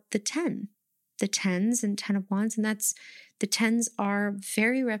about the 10s and 10 of Wands. And the 10s are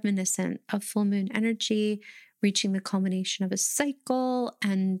very reminiscent of full moon energy, reaching the culmination of a cycle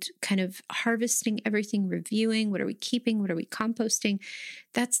and kind of harvesting everything, reviewing, what are we keeping, what are we composting.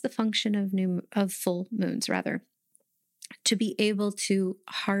 That's the function of full moons, rather, to be able to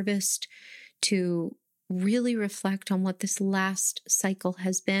harvest, to really reflect on what this last cycle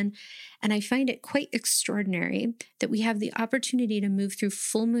has been. And I find it quite extraordinary that we have the opportunity to move through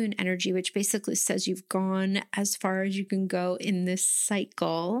full moon energy, which basically says you've gone as far as you can go in this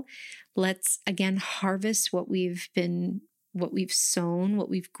cycle. Let's again harvest what we've sown, what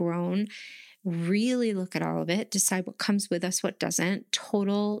we've grown, really look at all of it, decide what comes with us, what doesn't.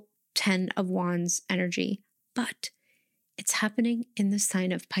 Total 10 of Wands energy. But it's happening in the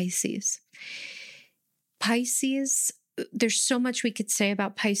sign of Pisces. Pisces, there's so much we could say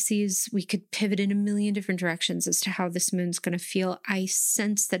about Pisces. We could pivot in a million different directions as to how this moon's going to feel. I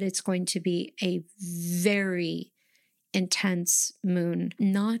sense that it's going to be a very intense moon,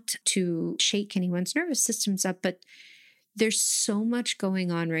 not to shake anyone's nervous systems up, but there's so much going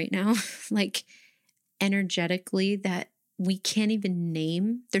on right now, like energetically, that we can't even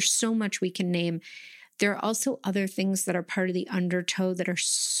name. There's so much we can name. There are also other things that are part of the undertow that are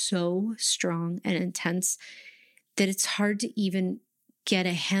so strong and intense that it's hard to even get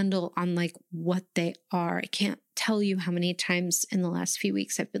a handle on like what they are. I can't tell you how many times in the last few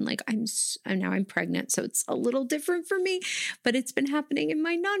weeks I've been like, I'm pregnant. So it's a little different for me, but it's been happening in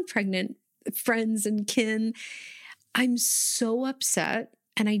my non-pregnant friends and kin. I'm so upset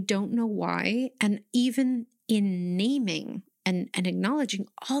and I don't know why. And even in naming and acknowledging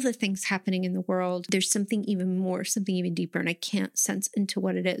all the things happening in the world, there's something even more, something even deeper, and I can't sense into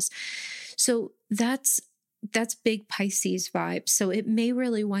what it is. So that's big Pisces vibe. So it may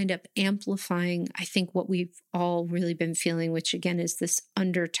really wind up amplifying, I think, what we've all really been feeling, which again is this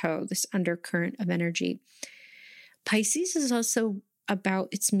undertow, this undercurrent of energy. Pisces is also about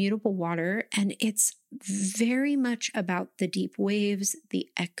its mutable water, and it's very much about the deep waves, the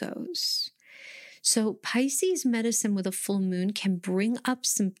echoes. So Pisces medicine with a full moon can bring up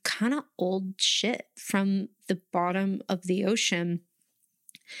some kind of old shit from the bottom of the ocean.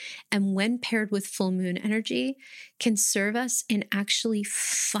 And when paired with full moon energy, can serve us in actually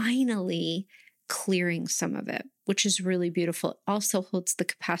finally clearing some of it, which is really beautiful. It also holds the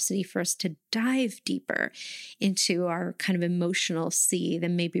capacity for us to dive deeper into our kind of emotional sea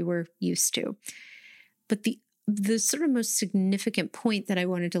than maybe we're used to. But the sort of most significant point that I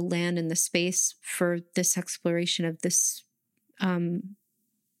wanted to land in the space for this exploration of this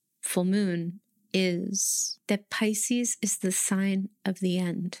full moon is that Pisces is the sign of the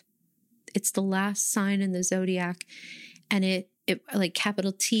end. It's the last sign in the zodiac, and it like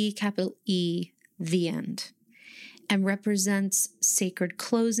capital T, capital E, the end, and represents sacred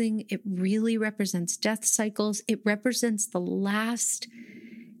closing. It really represents death cycles. It represents the last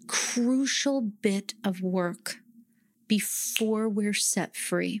crucial bit of work before we're set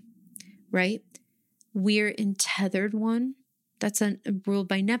free, right? We're in tethered one. That's ruled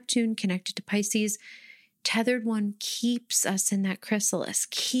by Neptune, connected to Pisces. Tethered one keeps us in that chrysalis,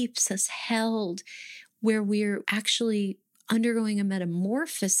 keeps us held where we're actually undergoing a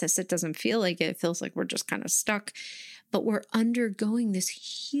metamorphosis. It doesn't feel like it. It feels like we're just kind of stuck. but we're undergoing this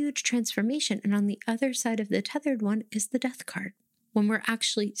huge transformation. And on the other side of the tethered one is the death card. When we're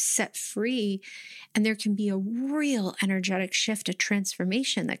actually set free, and there can be a real energetic shift, a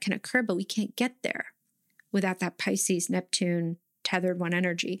transformation that can occur, but we can't get there without that Pisces, Neptune, tethered one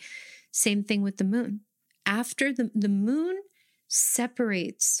energy. Same thing with the moon. After the moon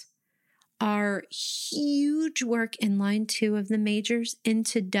separates our huge work in line 2 of the majors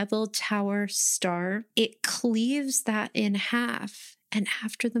into Devil, Tower, Star, it cleaves that in half. And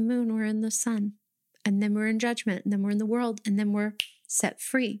after the moon, we're in the sun. And then we're in judgment. And then we're in the world. And then we're set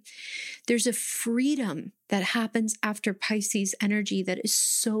free. There's a freedom that happens after Pisces energy that is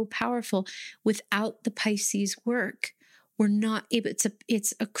so powerful. Without the Pisces work, we're not able,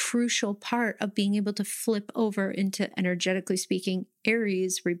 it's a crucial part of being able to flip over into, energetically speaking,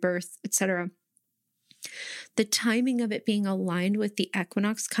 Aries, rebirth, etc. The timing of it being aligned with the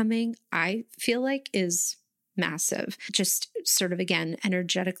equinox coming, I feel like, is massive. Just sort of, again,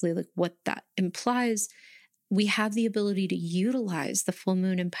 energetically, like what that implies. We have the ability to utilize the full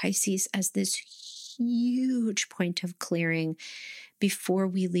moon in Pisces as this huge point of clearing before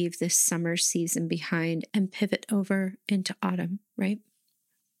we leave this summer season behind and pivot over into autumn, right?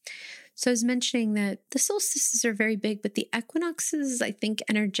 So I was mentioning that the solstices are very big, but the equinoxes, I think,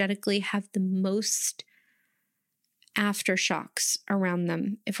 energetically have the most aftershocks around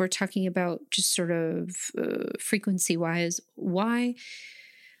them. If we're talking about just sort of frequency-wise, why?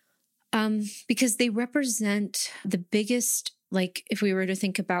 Because they represent the biggest, like if we were to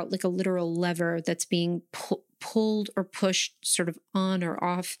think about like a literal lever that's being pulled or pushed sort of on or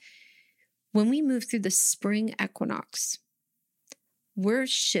off. When we move through the spring equinox, we're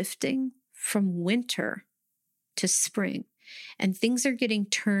shifting from winter to spring, and things are getting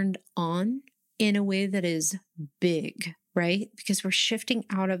turned on in a way that is big, right? Because we're shifting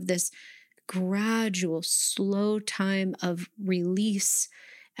out of this gradual, slow time of release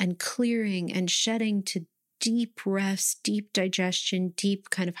and clearing and shedding to deep rest, deep digestion, deep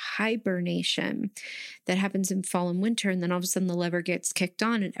kind of hibernation that happens in fall and winter. And then all of a sudden the lever gets kicked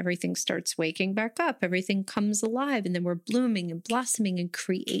on and everything starts waking back up. Everything comes alive, and then we're blooming and blossoming and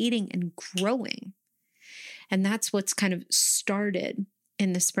creating and growing. And that's what's kind of started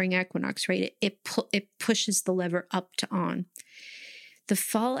in the spring equinox, right? It pushes the lever up to on. The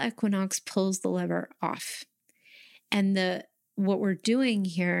fall equinox pulls the lever off. And what we're doing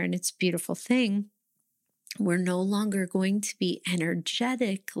here, and it's a beautiful thing, we're no longer going to be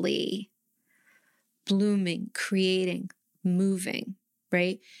energetically blooming, creating, moving,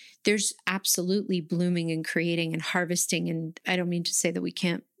 right? There's absolutely blooming and creating and harvesting. And I don't mean to say that we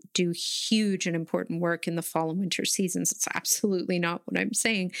can't do huge and important work in the fall and winter seasons. It's absolutely not what I'm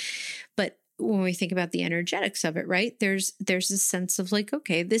saying. But when we think about the energetics of it, right, there's a sense of like,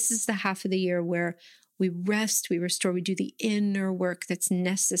 okay, this is the half of the year where we rest, we restore, we do the inner work that's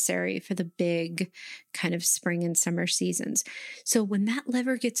necessary for the big kind of spring and summer seasons. So when that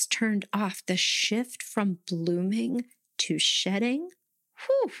lever gets turned off, the shift from blooming to shedding,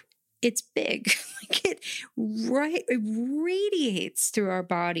 it's big. Like it radiates through our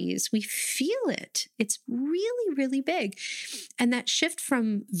bodies. We feel it. It's really, really big. And that shift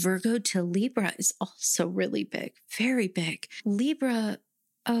from Virgo to Libra is also really big, very big. Libra,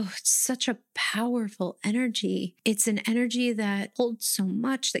 oh, it's such a powerful energy. It's an energy that holds so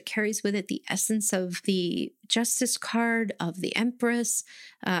much, that carries with it the essence of the Justice card, of the Empress,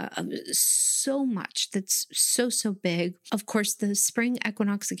 so much that's so big. Of course, the spring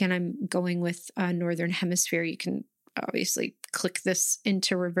equinox, again, I'm going with Northern Hemisphere. You can obviously click this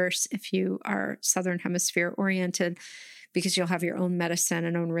into reverse if you are Southern Hemisphere oriented, because you'll have your own medicine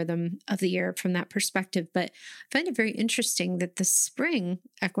and own rhythm of the year from that perspective. But I find it very interesting that the spring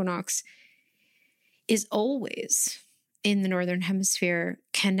equinox is always in the Northern Hemisphere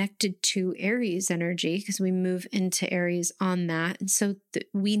connected to Aries energy, because we move into Aries on that. And so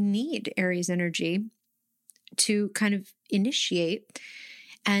we need Aries energy to kind of initiate.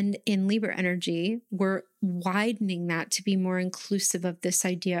 And in Libra energy, we're widening that to be more inclusive of this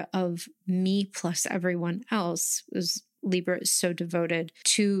idea of me plus everyone else. Libra is so devoted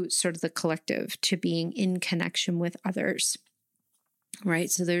to sort of the collective, to being in connection with others, right?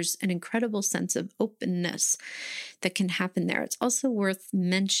 So there's an incredible sense of openness that can happen there. It's also worth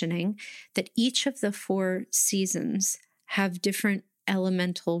mentioning that each of the 4 seasons have different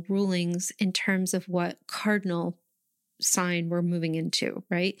elemental rulings in terms of what cardinal sign we're moving into,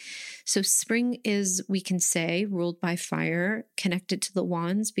 right? So spring is, we can say, ruled by fire, connected to the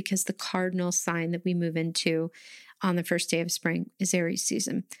wands, because the cardinal sign that we move into on the first day of spring is Aries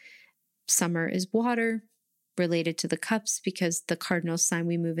season. Summer is water, related to the cups, because the cardinal sign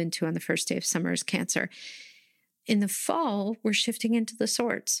we move into on the first day of summer is Cancer. In the fall, we're shifting into the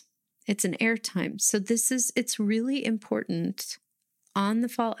swords. It's an air time. So it's really important on the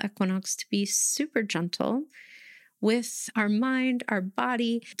fall equinox to be super gentle with our mind, our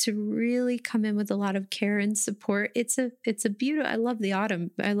body, to really come in with a lot of care and support. It's a beautiful, I love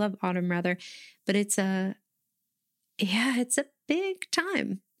autumn rather, but it's a big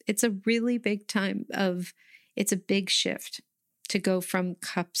time. It's a really big time it's a big shift to go from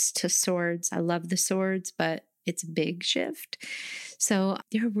cups to swords. I love the swords, but it's a big shift. So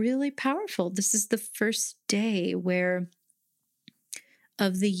they're really powerful. This is the first day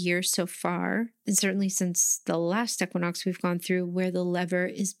of the year so far, and certainly since the last equinox we've gone through, where the lever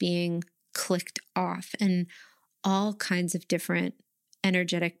is being clicked off and all kinds of different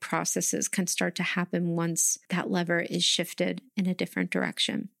energetic processes can start to happen once that lever is shifted in a different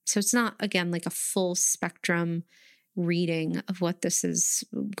direction. So it's not, again, like a full spectrum reading of what this is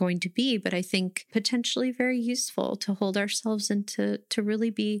going to be, but I think potentially very useful to hold ourselves and to really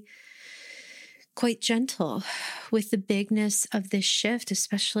be quite gentle with the bigness of this shift,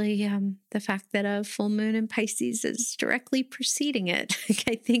 especially the fact that a full moon in Pisces is directly preceding it.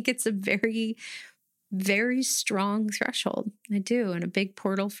 I think it's a very, very strong threshold. I do, and a big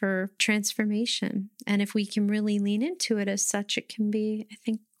portal for transformation. And if we can really lean into it as such, it can be, I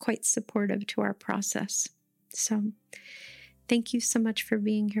think, quite supportive to our process. So thank you so much for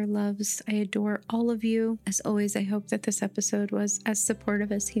being here, loves. I adore all of you. As always, I hope that this episode was as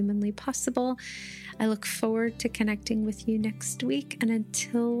supportive as humanly possible. I look forward to connecting with you next week. And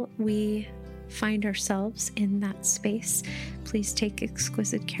until we find ourselves in that space, please take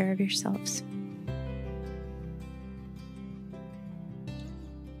exquisite care of yourselves.